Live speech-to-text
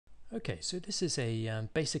Okay, so this is a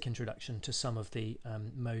basic introduction to some of the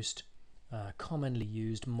most commonly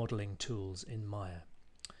used modeling tools in Maya.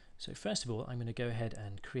 So first of all, I'm going to go ahead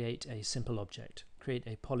and create a simple object, create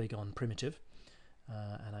a polygon primitive,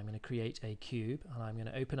 and I'm going to create a cube, and I'm going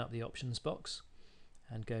to open up the options box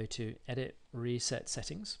and go to Edit, Reset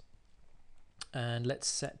Settings, and let's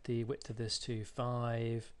set the width of this to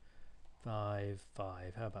 5, 5,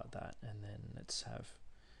 5. How about that? And then let's have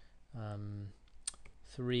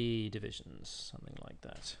 3 divisions, something like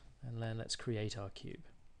that, and then let's create our cube.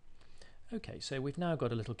 Okay, so we've now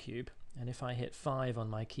got a little cube, and if I hit 5 on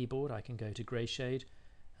my keyboard I can go to grey shade,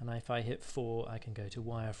 and if I hit 4 I can go to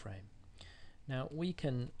wireframe. Now we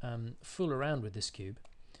can fool around with this cube.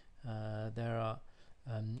 There are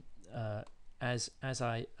as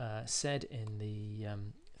I said in the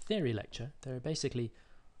theory lecture, there are basically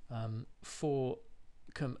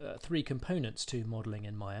 3 components to modeling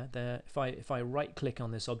in Maya. If I right click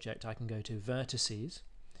on this object, I can go to vertices,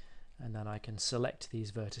 and then I can select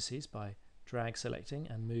these vertices by drag selecting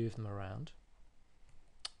and move them around,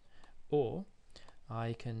 or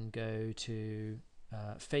I can go to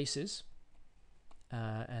faces,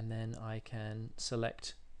 and then I can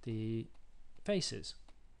select the faces,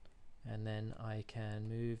 and then I can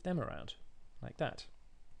move them around like that,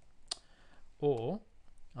 or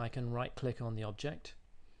I can right click on the object,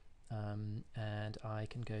 and I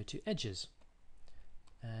can go to edges,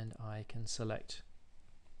 and I can select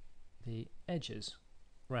the edges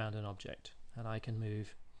around an object, and I can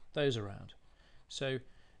move those around. So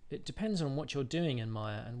it depends on what you're doing in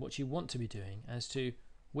Maya and what you want to be doing as to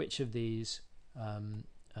which of these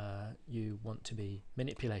you want to be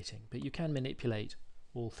manipulating, but you can manipulate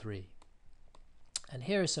all 3. And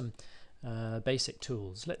here are some basic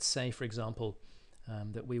tools. Let's say, for example,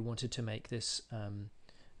 that we wanted to make this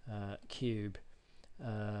cube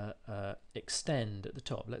extend at the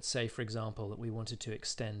top. Let's say, for example, that we wanted to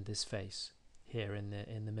extend this face here in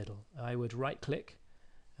the middle. I would right click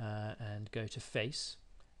and go to face,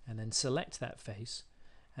 and then select that face,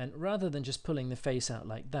 and rather than just pulling the face out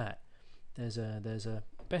like that, there's a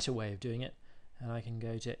better way of doing it, and I can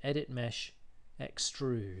go to Edit Mesh,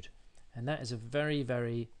 Extrude, and that is a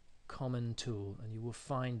very common tool, and you will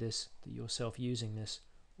find this yourself using this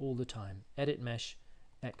all the time. Edit Mesh,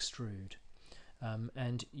 Extrude,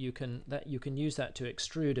 and you can use that to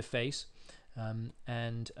extrude a face,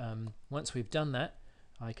 and once we've done that,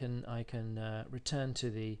 I can return to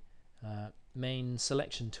the main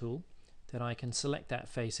selection tool. Then I can select that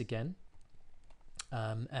face again,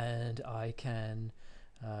 and I can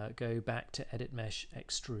go back to Edit Mesh,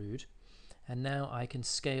 Extrude, and now I can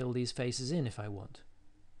scale these faces in if I want,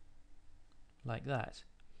 like that.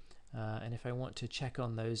 And if I want to check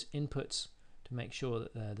on those inputs to make sure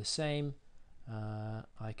that they're the same,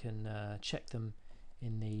 I can check them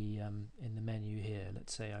in the menu here.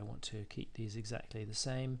 Let's say I want to keep these exactly the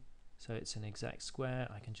same, so it's an exact square.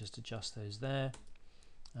 I can just adjust those there,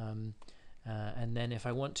 and then if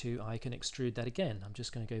I want to, I can extrude that again. I'm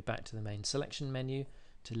just going to go back to the main selection menu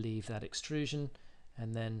to leave that extrusion,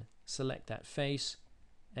 and then select that face,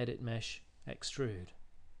 Edit Mesh, Extrude,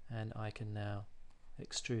 and I can now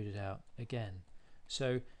extrude it out again.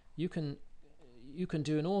 So you can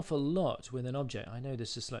do an awful lot with an object. I know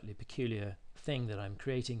this is a slightly peculiar thing that I'm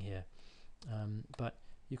creating here, but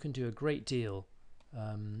you can do a great deal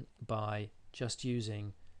by just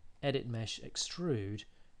using Edit Mesh, Extrude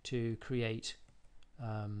to create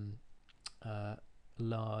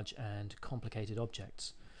large and complicated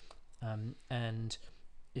objects. And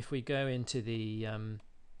if we go into the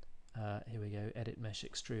here we go, Edit Mesh,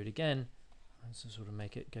 Extrude again, so sort of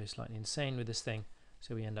make it go slightly insane with this thing,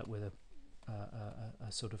 so we end up with a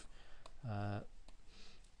sort of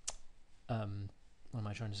what am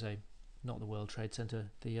I trying to say? Not the World Trade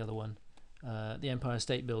Center, the other one, the Empire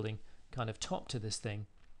State Building kind of top to this thing.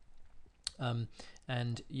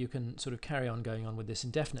 And you can sort of carry on going on with this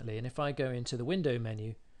indefinitely. And if I go into the window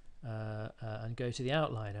menu and go to the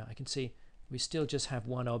outliner, I can see we still just have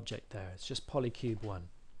one object there. It's just polycube 1.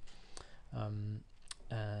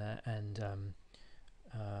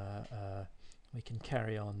 We can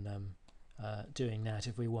carry on doing that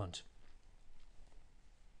if we want.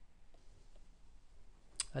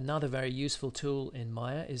 Another very useful tool in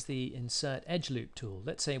Maya is the Insert Edge Loop tool.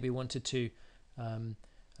 Let's say we wanted to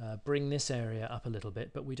bring this area up a little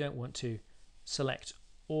bit, but we don't want to select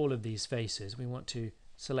all of these faces. We want to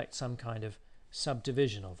select some kind of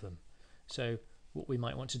subdivision of them. So what we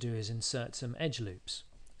might want to do is insert some edge loops.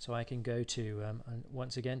 So I can go to, and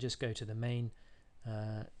once again, just go to the main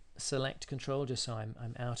select control, just so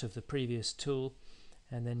I'm out of the previous tool,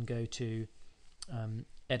 and then go to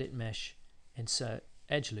Edit Mesh, Insert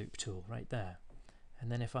edge loop tool right there.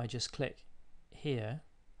 And then if I just click here,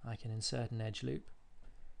 I can insert an edge loop,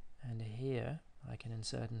 and here I can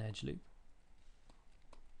insert an edge loop,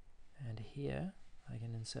 and here I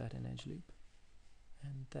can insert an edge loop,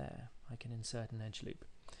 and there I can insert an edge loop.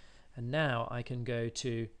 And now I can go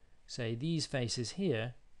to, say, these faces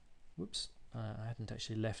here. Whoops, I hadn't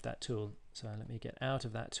actually left that tool, so let me get out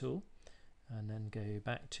of that tool and then go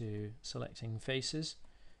back to selecting faces.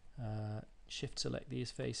 Shift select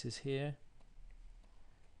these faces here,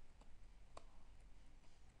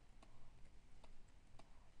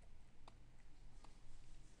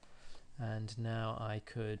 and now I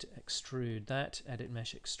could extrude that, edit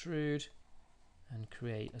mesh extrude, and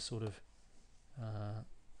create a sort of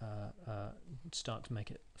start to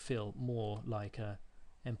make it feel more like a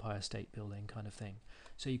Empire State Building kind of thing.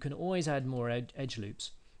 So you can always add more edge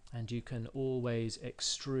loops, and you can always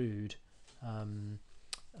extrude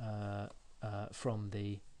from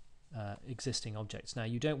the existing objects. Now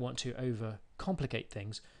you don't want to over complicate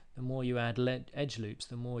things. The more you add edge loops,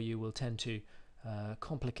 the more you will tend to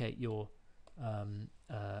complicate your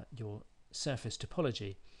surface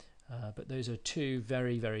topology. But those are two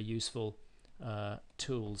very, very useful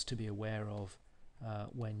tools to be aware of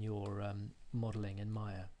when you're modeling in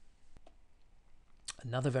Maya.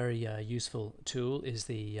 Another very useful tool is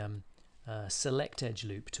the select edge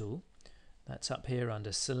loop tool. That's up here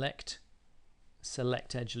under select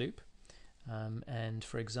edge loop, and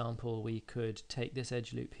for example we could take this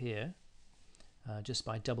edge loop here just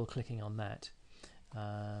by double clicking on that,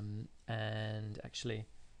 and actually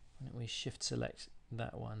why don't we shift select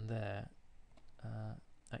that one there.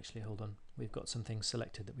 Actually, hold on, we've got some things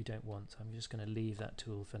selected that we don't want, so I'm just going to leave that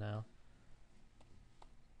tool for now.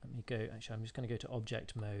 Let me go, actually I'm just going to go to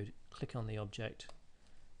object mode, click on the object.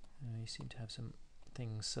 You seem to have some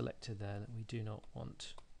things selected there that we do not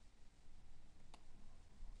want.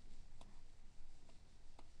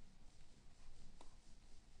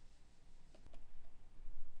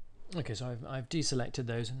 Okay, so I've deselected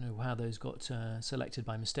those. I don't know how those got selected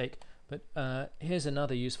by mistake, but here's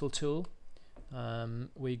another useful tool.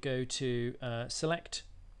 We go to select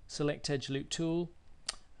edge loop tool,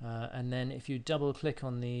 and then if you double click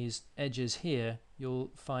on these edges here,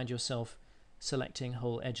 you'll find yourself selecting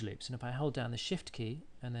whole edge loops. And if I hold down the shift key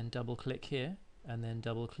and then double click here, and then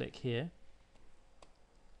double click here,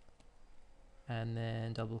 and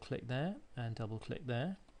then double click there, and double click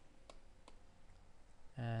there,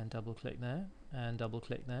 and double click there, and double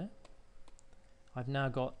click there, I've now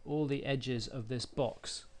got all the edges of this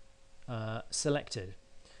box selected,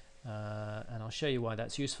 and I'll show you why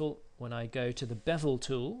that's useful. When I go to the bevel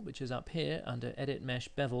tool, which is up here under edit mesh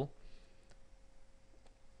bevel,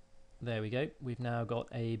 there we go, we've now got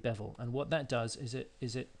a bevel, and what that does is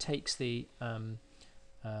it takes the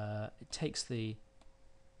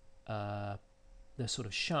the sort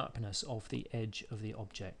of sharpness of the edge of the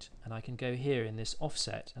object, and I can go here in this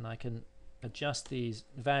offset and I can adjust these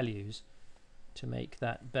values to make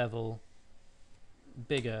that bevel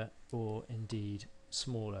bigger or indeed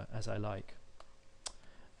smaller as I like.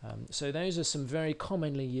 So those are some very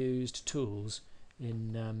commonly used tools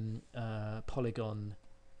in polygon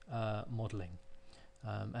modeling,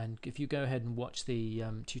 and if you go ahead and watch the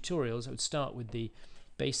tutorials, I would start with the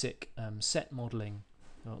basic set modeling,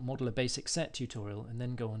 model a basic set tutorial, and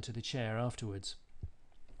then go on to the chair afterwards,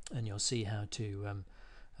 and you'll see how to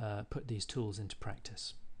put these tools into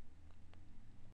practice.